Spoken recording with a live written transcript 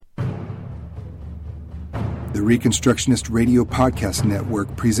The Reconstructionist Radio Podcast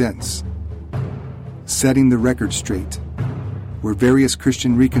Network presents Setting the Record Straight, where various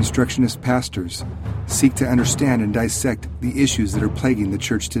Christian Reconstructionist pastors seek to understand and dissect the issues that are plaguing the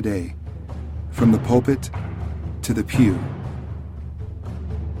church today, from the pulpit to the pew.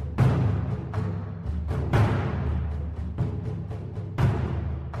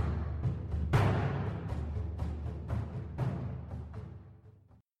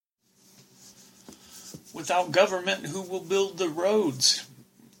 Without government, who will build the roads?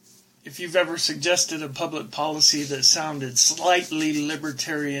 If you've ever suggested a public policy that sounded slightly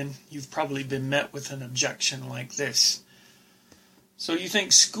libertarian, you've probably been met with an objection like this. So you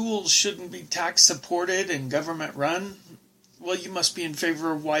think schools shouldn't be tax-supported and government-run? Well, you must be in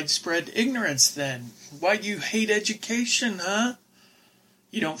favor of widespread ignorance then. Why do you hate education, huh?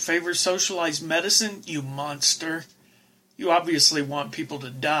 You don't favor socialized medicine, you monster. You obviously want people to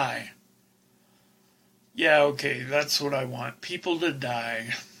die. Yeah, okay, that's what I want. People to die.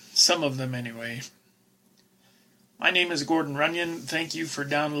 Some of them, anyway. My name is Gordon Runyon. Thank you for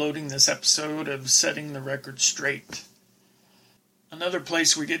downloading this episode of Setting the Record Straight. Another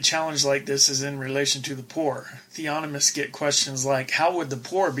place we get challenged like this is in relation to the poor. Theonomists get questions like, how would the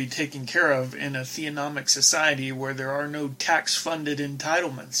poor be taken care of in a theonomic society where there are no tax-funded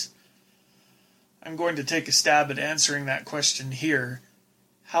entitlements? I'm going to take a stab at answering that question here.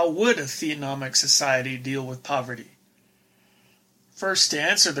 How would a theonomic society deal with poverty? First, to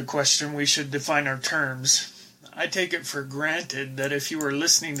answer the question, we should define our terms. I take it for granted that if you are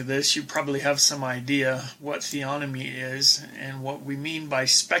listening to this, you probably have some idea what theonomy is and what we mean by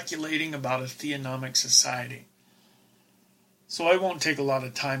speculating about a theonomic society. So I won't take a lot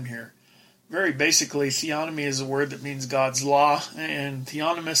of time here. Very basically, theonomy is a word that means God's law, and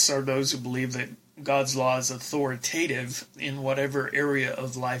theonomists are those who believe that God's law is authoritative in whatever area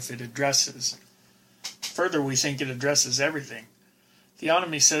of life it addresses. Further, we think it addresses everything.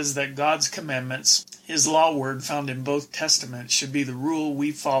 Theonomy says that God's commandments, His law word found in both testaments, should be the rule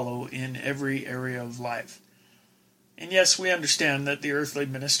we follow in every area of life. And yes, we understand that the earthly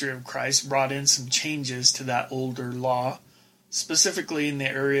ministry of Christ brought in some changes to that older law, specifically in the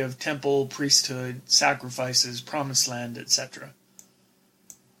area of temple, priesthood, sacrifices, promised land, etc.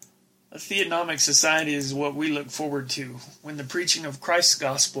 A theonomic society is what we look forward to when the preaching of Christ's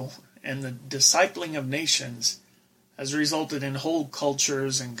gospel and the discipling of nations has resulted in whole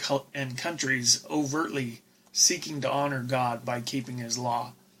cultures and countries overtly seeking to honor God by keeping His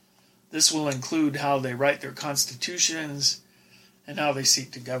law. This will include how they write their constitutions and how they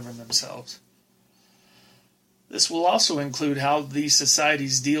seek to govern themselves. This will also include how these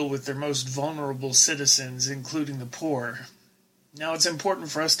societies deal with their most vulnerable citizens, including the poor. Now, it's important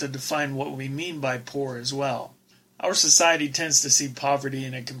for us to define what we mean by poor as well. Our society tends to see poverty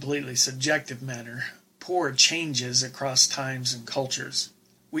in a completely subjective manner. Poor changes across times and cultures.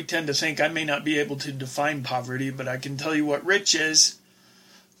 We tend to think I may not be able to define poverty, but I can tell you what rich is.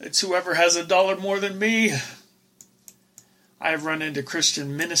 It's whoever has $1 more than me. I have run into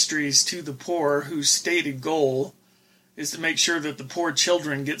Christian ministries to the poor whose stated goal is to make sure that the poor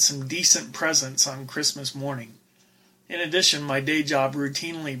children get some decent presents on Christmas morning. In addition, my day job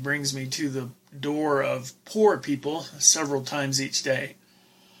routinely brings me to the door of poor people several times each day.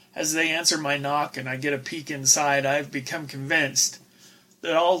 As they answer my knock and I get a peek inside, I have become convinced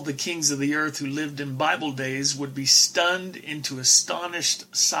that all the kings of the earth who lived in Bible days would be stunned into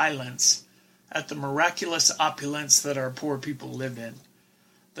astonished silence at the miraculous opulence that our poor people live in.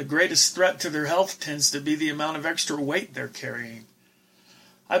 The greatest threat to their health tends to be the amount of extra weight they're carrying.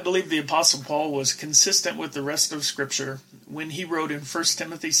 I believe the Apostle Paul was consistent with the rest of Scripture when he wrote in 1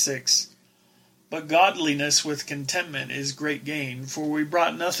 Timothy 6, "But godliness with contentment is great gain, for we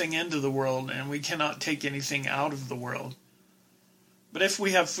brought nothing into the world, and we cannot take anything out of the world. But if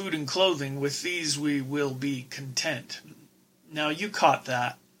we have food and clothing, with these we will be content." Now you caught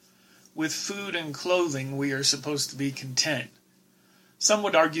that. With food and clothing we are supposed to be content. Some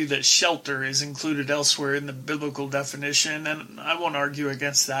would argue that shelter is included elsewhere in the biblical definition, and I won't argue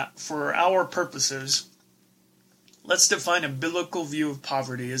against that. For our purposes, let's define a biblical view of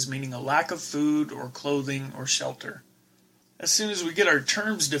poverty as meaning a lack of food or clothing or shelter. As soon as we get our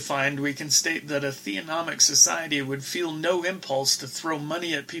terms defined, we can state that a theonomic society would feel no impulse to throw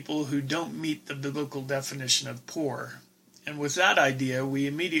money at people who don't meet the biblical definition of poor. And with that idea, we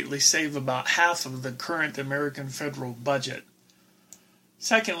immediately save about half of the current American federal budget.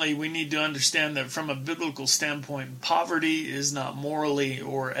 Secondly, we need to understand that from a biblical standpoint, poverty is not morally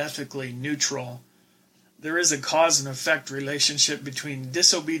or ethically neutral. There is a cause and effect relationship between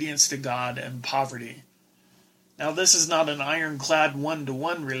disobedience to God and poverty. Now, this is not an ironclad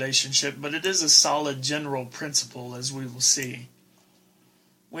one-to-one relationship, but it is a solid general principle, as we will see.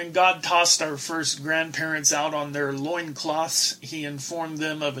 When God tossed our first grandparents out on their loincloths, he informed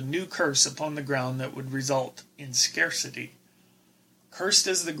them of a new curse upon the ground that would result in scarcity. Cursed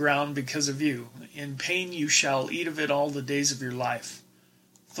is the ground because of you. In pain you shall eat of it all the days of your life.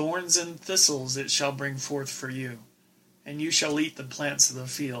 Thorns and thistles it shall bring forth for you, and you shall eat the plants of the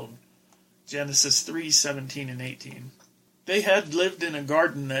field. Genesis 3:17 and 18. They had lived in a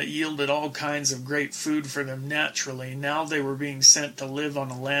garden that yielded all kinds of great food for them naturally. Now they were being sent to live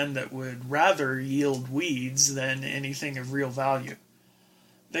on a land that would rather yield weeds than anything of real value.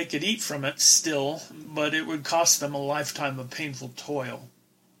 They could eat from it still, but it would cost them a lifetime of painful toil.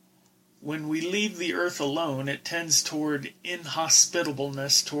 When we leave the earth alone, it tends toward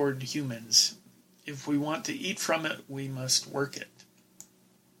inhospitableness toward humans. If we want to eat from it, we must work it.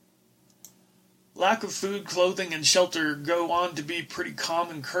 Lack of food, clothing, and shelter go on to be pretty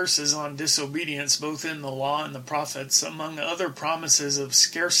common curses on disobedience, both in the law and the prophets, among other promises of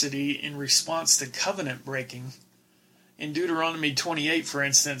scarcity in response to covenant breaking. In Deuteronomy 28, for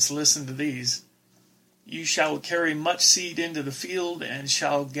instance, listen to these. You shall carry much seed into the field, and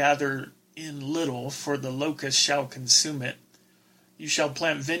shall gather in little, for the locust shall consume it. You shall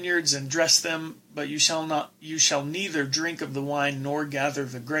plant vineyards and dress them, but you shall neither drink of the wine nor gather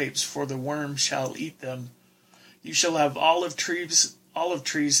the grapes, for the worm shall eat them. You shall have olive trees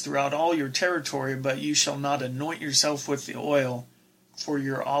throughout all your territory, but you shall not anoint yourself with the oil, for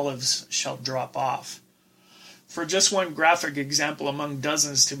your olives shall drop off. For just one graphic example among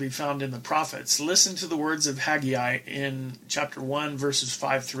dozens to be found in the prophets, listen to the words of Haggai in chapter 1, verses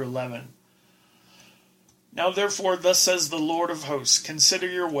 5 through 11. Now therefore, thus says the Lord of hosts, consider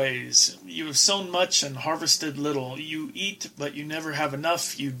your ways. You have sown much and harvested little. You eat, but you never have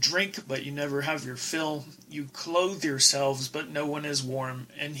enough. You drink, but you never have your fill. You clothe yourselves, but no one is warm.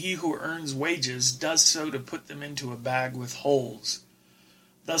 And he who earns wages does so to put them into a bag with holes.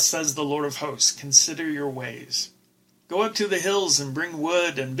 Thus says the Lord of hosts, consider your ways. Go up to the hills and bring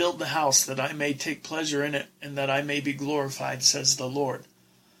wood and build the house, that I may take pleasure in it, and that I may be glorified, says the Lord.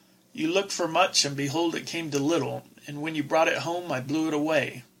 You looked for much, and behold, it came to little, and when you brought it home, I blew it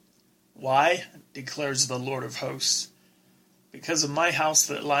away. Why? Declares the Lord of hosts. Because of my house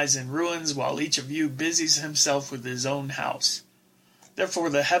that lies in ruins, while each of you busies himself with his own house. Therefore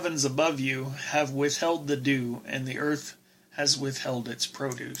the heavens above you have withheld the dew, and the earth has withheld its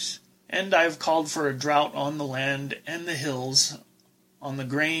produce. And I have called for a drought on the land and the hills, on the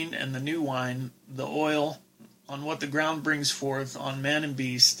grain and the new wine, the oil, on what the ground brings forth, on man and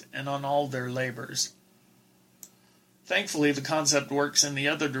beast, and on all their labors. Thankfully, the concept works in the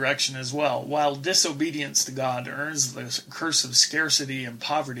other direction as well. While disobedience to God earns the curse of scarcity and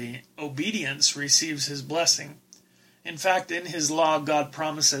poverty, obedience receives his blessing. In fact, in his law, God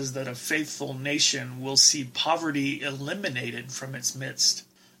promises that a faithful nation will see poverty eliminated from its midst.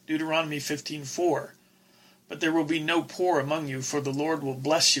 Deuteronomy 15:4. But there will be no poor among you, for the Lord will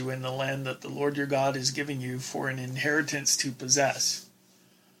bless you in the land that the Lord your God is giving you for an inheritance to possess.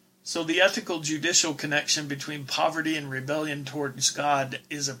 So the ethical judicial connection between poverty and rebellion towards God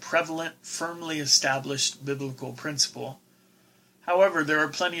is a prevalent, firmly established biblical principle. However, there are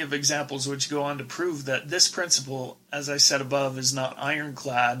plenty of examples which go on to prove that this principle, as I said above, is not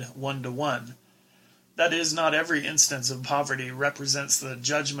ironclad, one-to-one. That is, not every instance of poverty represents the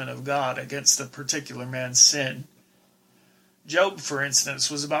judgment of God against a particular man's sin. Job, for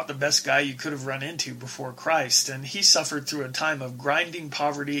instance, was about the best guy you could have run into before Christ, and he suffered through a time of grinding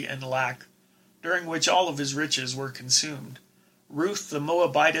poverty and lack, during which all of his riches were consumed. Ruth the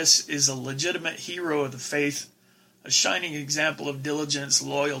Moabitess is a legitimate hero of the faith, a shining example of diligence,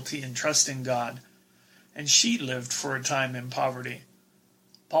 loyalty, and trust in God, and she lived for a time in poverty.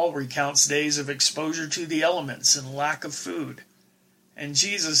 Paul recounts days of exposure to the elements and lack of food. And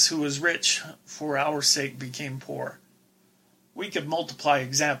Jesus, who was rich, for our sake became poor. We could multiply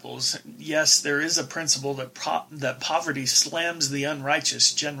examples. Yes, there is a principle that poverty slams the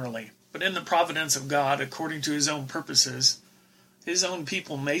unrighteous generally. But in the providence of God, according to his own purposes, his own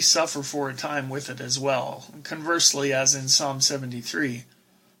people may suffer for a time with it as well. Conversely, as in Psalm 73,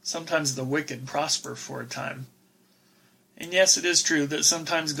 sometimes the wicked prosper for a time. And yes, it is true that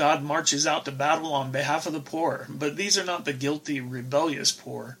sometimes God marches out to battle on behalf of the poor, but these are not the guilty, rebellious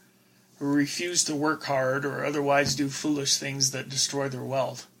poor, who refuse to work hard or otherwise do foolish things that destroy their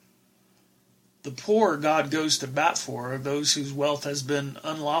wealth. The poor God goes to bat for are those whose wealth has been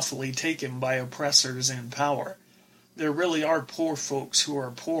unlawfully taken by oppressors in power. There really are poor folks who are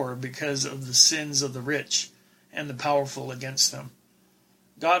poor because of the sins of the rich and the powerful against them.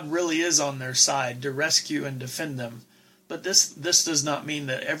 God really is on their side to rescue and defend them, but this does not mean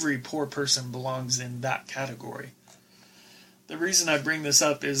that every poor person belongs in that category. The reason I bring this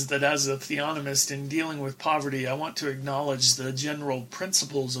up is that as a theonomist in dealing with poverty, I want to acknowledge the general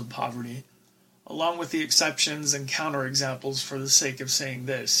principles of poverty, along with the exceptions and counterexamples for the sake of saying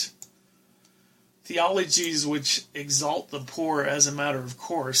this. Theologies which exalt the poor as a matter of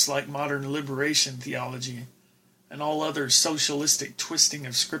course, like modern liberation theology, and all other socialistic twisting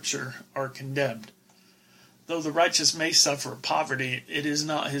of Scripture, are condemned. Though the righteous may suffer poverty, it is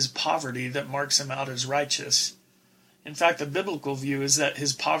not his poverty that marks him out as righteous. In fact, the biblical view is that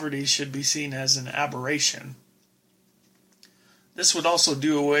his poverty should be seen as an aberration. This would also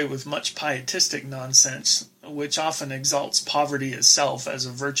do away with much pietistic nonsense, which often exalts poverty itself as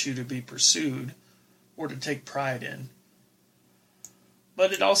a virtue to be pursued or to take pride in.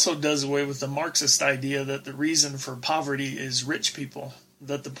 But it also does away with the Marxist idea that the reason for poverty is rich people,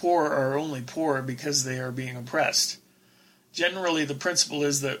 that the poor are only poor because they are being oppressed. Generally, the principle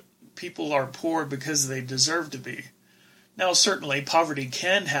is that people are poor because they deserve to be. Now, certainly, poverty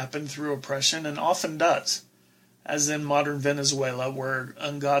can happen through oppression, and often does, as in modern Venezuela, where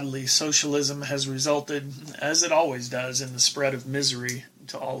ungodly socialism has resulted, as it always does, in the spread of misery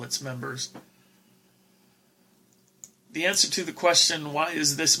to all its members. The answer to the question, why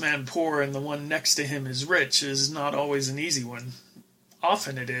is this man poor and the one next to him is rich, is not always an easy one.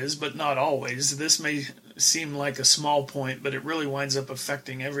 Often it is, but not always. This may seem like a small point, but it really winds up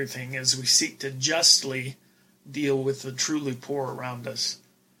affecting everything as we seek to justly deal with the truly poor around us.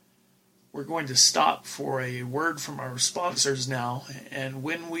 We're going to stop for a word from our sponsors now, and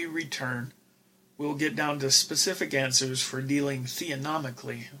when we return, we'll get down to specific answers for dealing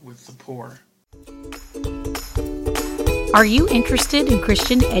theonomically with the poor. Are you interested in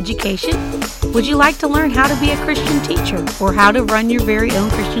Christian education? Would you like to learn how to be a Christian teacher or how to run your very own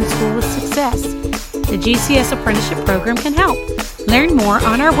Christian school with success? The GCS Apprenticeship Program can help. Learn more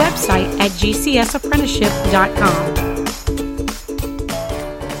on our website at gcsapprenticeship.com.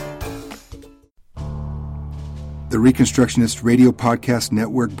 The Reconstructionist Radio Podcast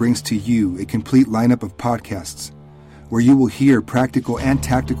Network brings to you a complete lineup of podcasts where you will hear practical and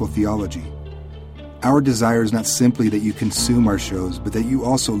tactical theology. Our desire is not simply that you consume our shows, but that you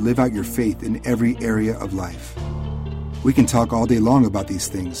also live out your faith in every area of life. We can talk all day long about these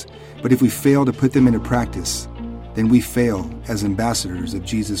things, but if we fail to put them into practice, then we fail as ambassadors of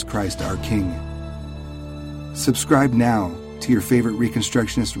Jesus Christ, our King. Subscribe now to your favorite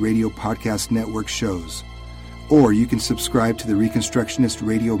Reconstructionist Radio Podcast Network shows, or you can subscribe to the Reconstructionist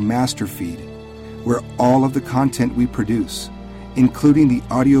Radio Master Feed, where all of the content we produce, including the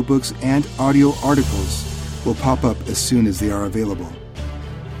audiobooks and audio articles, will pop up as soon as they are available.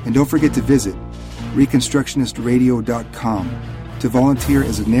 And don't forget to visit ReconstructionistRadio.com to volunteer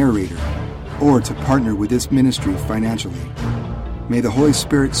as a narrator or to partner with this ministry financially. May the Holy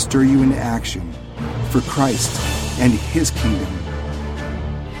Spirit stir you into action for Christ and His kingdom.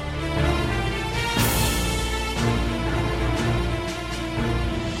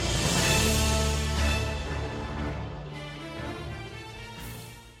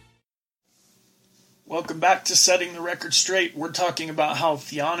 Welcome back to Setting the Record Straight. We're talking about how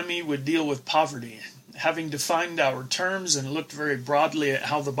theonomy would deal with poverty. Having defined our terms and looked very broadly at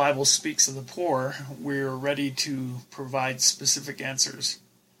how the Bible speaks of the poor, we're ready to provide specific answers.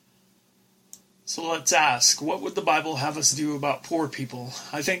 So let's ask, what would the Bible have us do about poor people?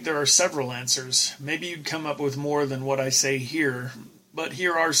 I think there are several answers. Maybe you'd come up with more than what I say here, but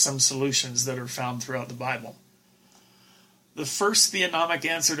here are some solutions that are found throughout the Bible. The first theonomic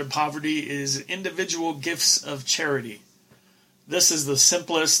answer to poverty is individual gifts of charity. This is the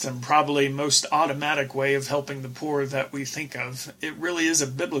simplest and probably most automatic way of helping the poor that we think of. It really is a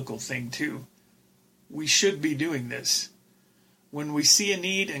biblical thing, too. We should be doing this. When we see a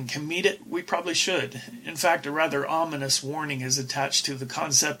need and can meet it, we probably should. In fact, a rather ominous warning is attached to the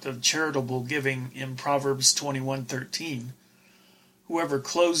concept of charitable giving in Proverbs 21:13. Whoever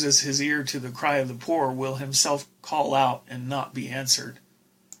closes his ear to the cry of the poor will himself call out and not be answered.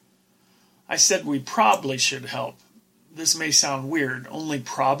 I said we probably should help. This may sound weird. Only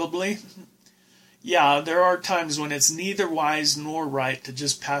probably? Yeah, there are times when it's neither wise nor right to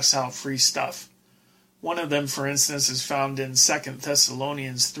just pass out free stuff. One of them, for instance, is found in 2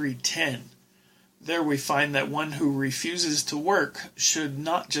 Thessalonians 3:10. There we find that one who refuses to work should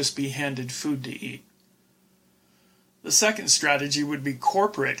not just be handed food to eat. The second strategy would be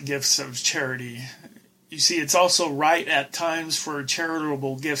corporate gifts of charity. You see, it's also right at times for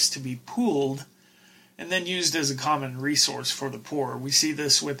charitable gifts to be pooled and then used as a common resource for the poor. We see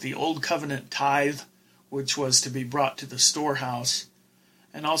this with the Old Covenant tithe, which was to be brought to the storehouse,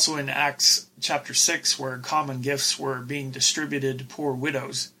 and also in Acts chapter 6 where common gifts were being distributed to poor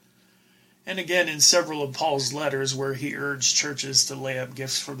widows, and again in several of Paul's letters where he urged churches to lay up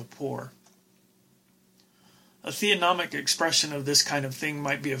gifts for the poor. A theonomic expression of this kind of thing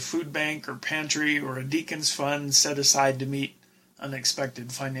might be a food bank or pantry or a deacon's fund set aside to meet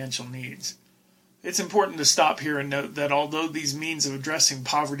unexpected financial needs. It's important to stop here and note that although these means of addressing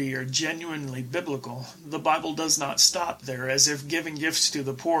poverty are genuinely biblical, the Bible does not stop there, as if giving gifts to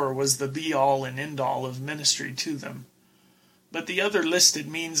the poor was the be-all and end-all of ministry to them. But the other listed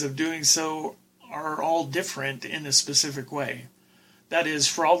means of doing so are all different in a specific way. That is,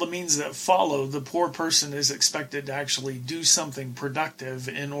 for all the means that follow, the poor person is expected to actually do something productive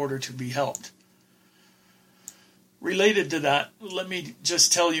in order to be helped. Related to that, let me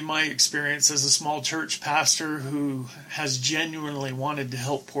just tell you my experience as a small church pastor who has genuinely wanted to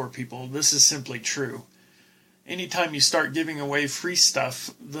help poor people. This is simply true. Anytime you start giving away free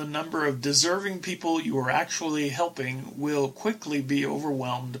stuff, the number of deserving people you are actually helping will quickly be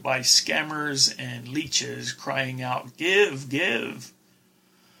overwhelmed by scammers and leeches crying out, "Give, give."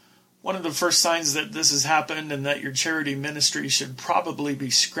 One of the first signs that this has happened and that your charity ministry should probably be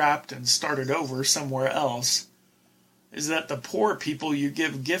scrapped and started over somewhere else is that the poor people you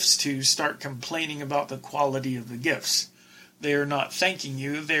give gifts to start complaining about the quality of the gifts. They are not thanking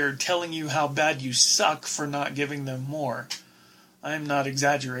you. They are telling you how bad you suck for not giving them more. I am not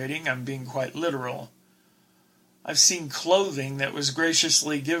exaggerating. I'm being quite literal. I've seen clothing that was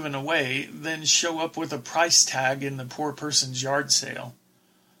graciously given away then show up with a price tag in the poor person's yard sale.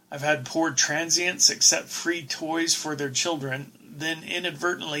 I've had poor transients accept free toys for their children, then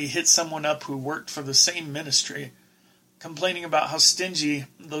inadvertently hit someone up who worked for the same ministry, complaining about how stingy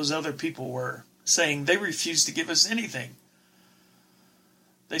those other people were, saying they refused to give us anything.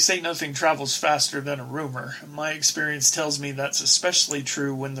 They say nothing travels faster than a rumor. My experience tells me that's especially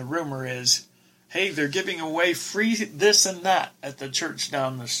true when the rumor is, hey, they're giving away free this and that at the church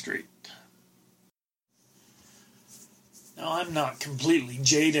down the street. Now, I'm not completely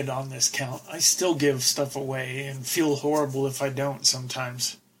jaded on this count. I still give stuff away and feel horrible if I don't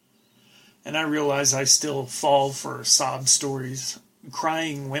sometimes. And I realize I still fall for sob stories.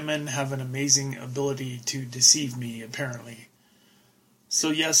 Crying women have an amazing ability to deceive me, apparently.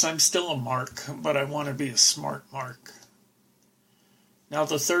 So yes, I'm still a mark, but I want to be a smart mark. Now,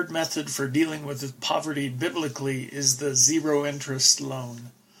 the third method for dealing with poverty biblically is the zero-interest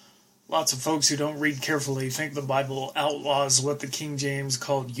loan. Lots of folks who don't read carefully think the Bible outlaws what the King James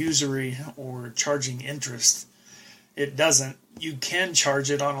called usury or charging interest. It doesn't. You can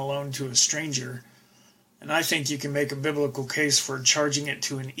charge it on a loan to a stranger, and I think you can make a biblical case for charging it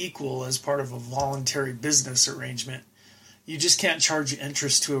to an equal as part of a voluntary business arrangement. You just can't charge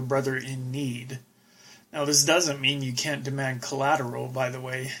interest to a brother in need. Now, this doesn't mean you can't demand collateral, by the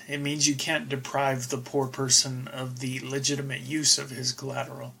way. It means you can't deprive the poor person of the legitimate use of his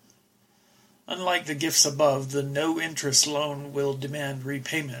collateral. Unlike the gifts above, the no-interest loan will demand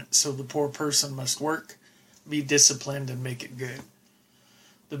repayment, so the poor person must work, be disciplined, and make it good.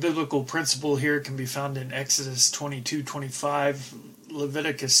 The biblical principle here can be found in Exodus 22:25,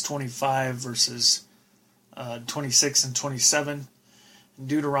 Leviticus 25 verses 26 and 27, and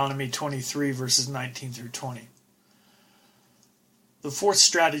Deuteronomy 23 verses 19 through 20. The fourth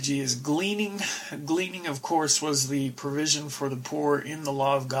strategy is gleaning. Gleaning, of course, was the provision for the poor in the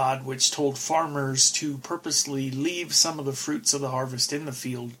law of God, which told farmers to purposely leave some of the fruits of the harvest in the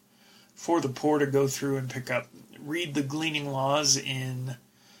field for the poor to go through and pick up. Read the gleaning laws in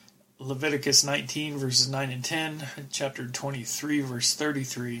Leviticus 19 verses 9 and 10, chapter 23 verse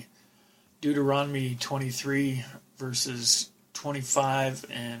 33, Deuteronomy 23 verses 25,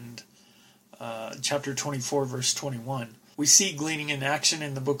 and chapter 24 verse 21. We see gleaning in action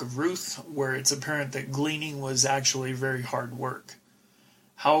in the book of Ruth, where it's apparent that gleaning was actually very hard work.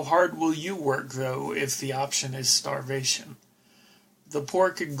 How hard will you work, though, if the option is starvation? The poor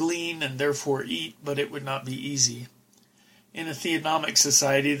could glean and therefore eat, but it would not be easy. In a theonomic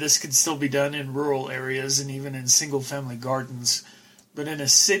society, this could still be done in rural areas and even in single-family gardens. But in a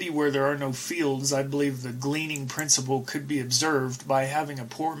city where there are no fields, I believe the gleaning principle could be observed by having a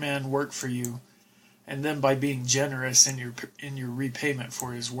poor man work for you, and then by being generous in your repayment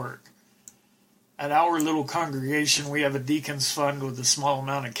for his work. At our little congregation, we have a deacon's fund with a small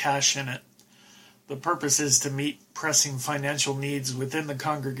amount of cash in it. The purpose is to meet pressing financial needs within the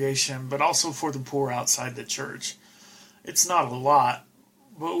congregation, but also for the poor outside the church. It's not a lot,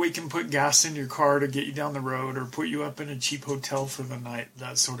 but we can put gas in your car to get you down the road or put you up in a cheap hotel for the night,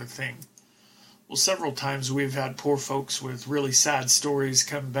 that sort of thing. Well, several times we've had poor folks with really sad stories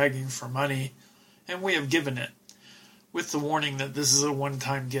come begging for money, and we have given it. with the warning that this is a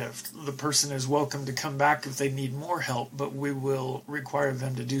one-time gift. The person is welcome to come back if they need more help, but we will require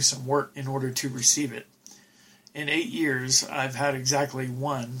them to do some work in order to receive it. In 8 years, I've had exactly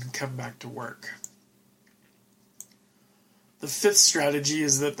one come back to work. The fifth strategy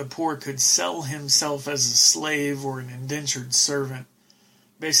is that the poor could sell himself as a slave or an indentured servant,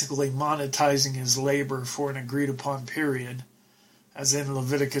 basically monetizing his labor for an agreed-upon period, as in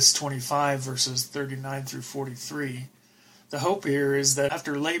Leviticus 25, verses 39 through 43. The hope here is that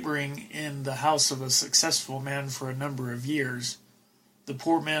after laboring in the house of a successful man for a number of years, the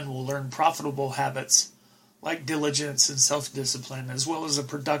poor man will learn profitable habits like diligence and self-discipline, as well as a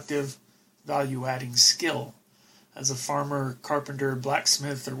productive, value-adding skill as a farmer, carpenter,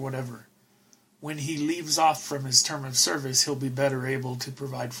 blacksmith, or whatever. When he leaves off from his term of service, he'll be better able to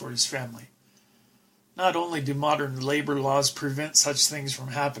provide for his family. Not only do modern labor laws prevent such things from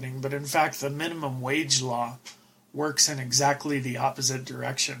happening, but in fact the minimum wage law works in exactly the opposite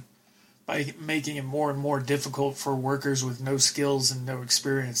direction, by making it more and more difficult for workers with no skills and no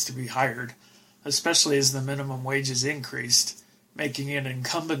experience to be hired, especially as the minimum wage is increased, making it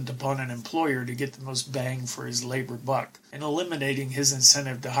incumbent upon an employer to get the most bang for his labor buck, and eliminating his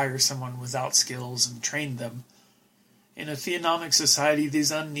incentive to hire someone without skills and train them. In a theonomic society,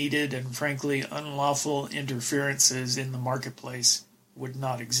 these unneeded and frankly unlawful interferences in the marketplace would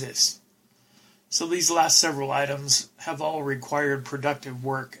not exist. So these last several items have all required productive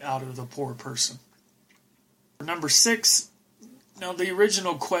work out of the poor person. Number 6, now the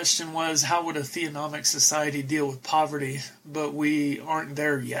original question was, how would a theonomic society deal with poverty? But we aren't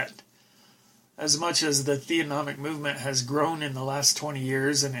there yet. As much as the theonomic movement has grown in the last 20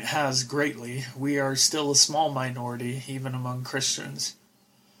 years, and it has greatly, we are still a small minority, even among Christians.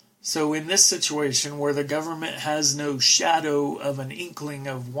 So in this situation, where the government has no shadow of an inkling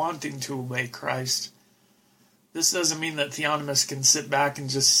of wanting to obey Christ, this doesn't mean that theonomists can sit back and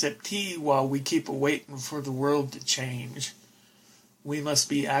just sip tea while we keep waiting for the world to change. We must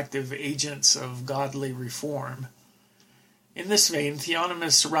be active agents of godly reform. In this vein,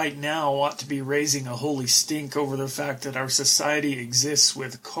 theonomists right now ought to be raising a holy stink over the fact that our society exists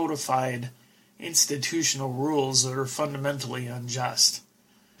with codified institutional rules that are fundamentally unjust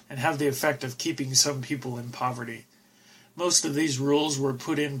and have the effect of keeping some people in poverty. Most of these rules were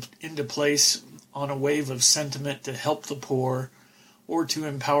put into place on a wave of sentiment to help the poor or to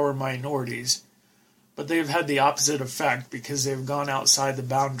empower minorities, but they have had the opposite effect because they have gone outside the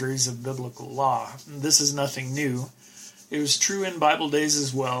boundaries of biblical law. And this is nothing new. It was true in Bible days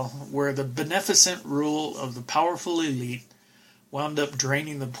as well, where the beneficent rule of the powerful elite wound up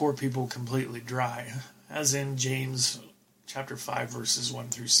draining the poor people completely dry, as in James chapter 5, verses 1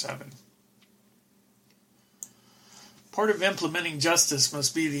 through 7. Part of implementing justice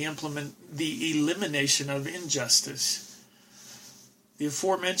must be the elimination of injustice. The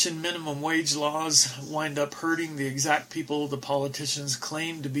aforementioned minimum wage laws wind up hurting the exact people the politicians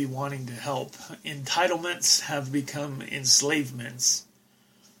claim to be wanting to help. Entitlements have become enslavements.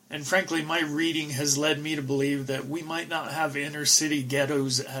 And frankly, my reading has led me to believe that we might not have inner city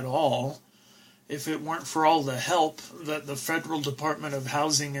ghettos at all if it weren't for all the help that the Federal Department of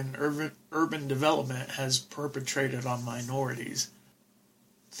Housing and Urban Development has perpetrated on minorities.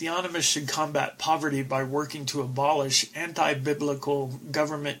 Theonomists should combat poverty by working to abolish anti-biblical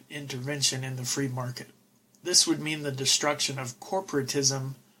government intervention in the free market. This would mean the destruction of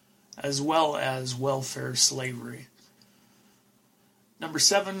corporatism as well as welfare slavery. Number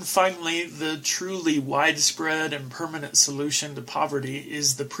 7, finally, the truly widespread and permanent solution to poverty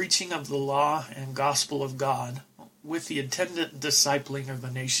is the preaching of the law and gospel of God with the attendant discipling of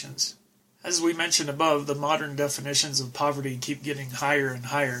the nations. As we mentioned above, the modern definitions of poverty keep getting higher and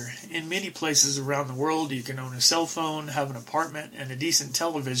higher. In many places around the world, you can own a cell phone, have an apartment, and a decent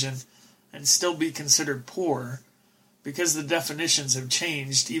television, and still be considered poor, because the definitions have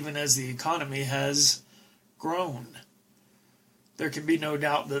changed even as the economy has grown. There can be no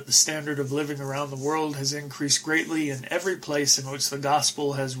doubt that the standard of living around the world has increased greatly in every place in which the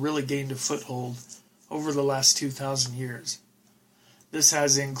gospel has really gained a foothold over the last 2,000 years. This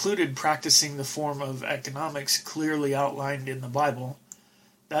has included practicing the form of economics clearly outlined in the Bible,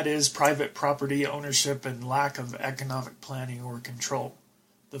 that is, private property ownership and lack of economic planning or control,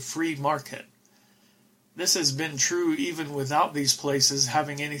 the free market. This has been true even without these places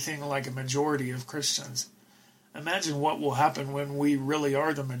having anything like a majority of Christians. Imagine what will happen when we really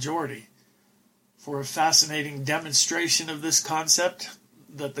are the majority. For a fascinating demonstration of this concept,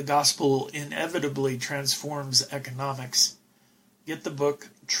 that the gospel inevitably transforms economics, get the book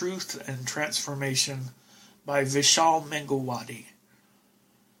Truth and Transformation by Vishal Mangalwadi.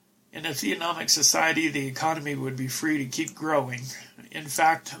 In a theonomic society, the economy would be free to keep growing. In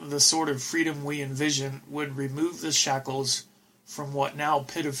fact, the sort of freedom we envision would remove the shackles from what now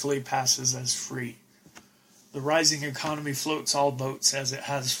pitifully passes as free. The rising economy floats all boats as it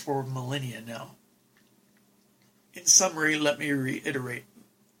has for millennia now. In summary, let me reiterate.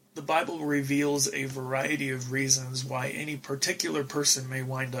 The Bible reveals a variety of reasons why any particular person may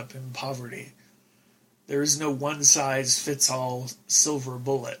wind up in poverty. There is no one-size-fits-all silver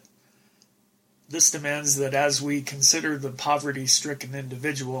bullet. This demands that as we consider the poverty-stricken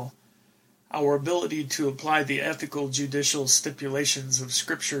individual, our ability to apply the ethical judicial stipulations of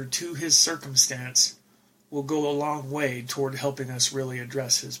Scripture to his circumstance will go a long way toward helping us really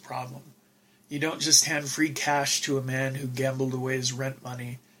address his problem. You don't just hand free cash to a man who gambled away his rent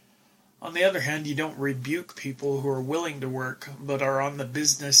money. On the other hand, you don't rebuke people who are willing to work but are on the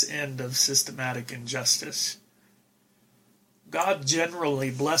business end of systematic injustice. God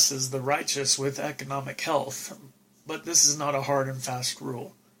generally blesses the righteous with economic health, but this is not a hard and fast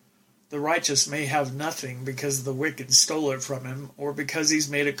rule. The righteous may have nothing because the wicked stole it from him, or because he's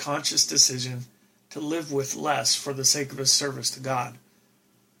made a conscious decision to live with less for the sake of his service to God.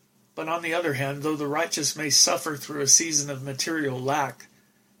 But on the other hand, though the righteous may suffer through a season of material lack,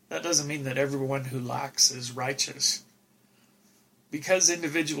 that doesn't mean that everyone who lacks is righteous. Because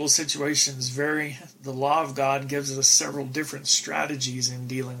individual situations vary, the law of God gives us several different strategies in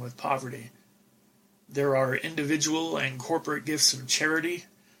dealing with poverty. There are individual and corporate gifts of charity,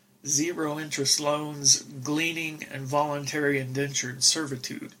 zero-interest loans, gleaning, and voluntary indentured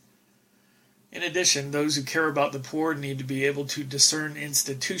servitude. In addition, those who care about the poor need to be able to discern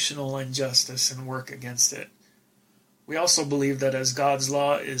institutional injustice and work against it. We also believe that as God's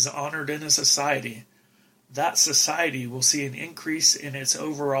law is honored in a society, that society will see an increase in its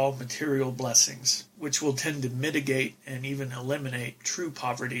overall material blessings, which will tend to mitigate and even eliminate true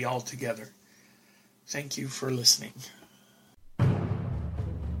poverty altogether. Thank you for listening.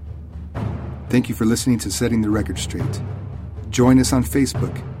 Thank you for listening to Setting the Record Straight. Join us on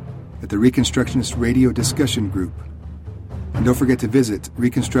Facebook at the Reconstructionist Radio Discussion Group. And don't forget to visit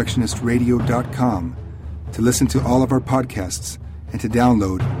ReconstructionistRadio.com to listen to all of our podcasts and to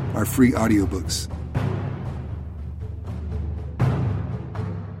download our free audiobooks.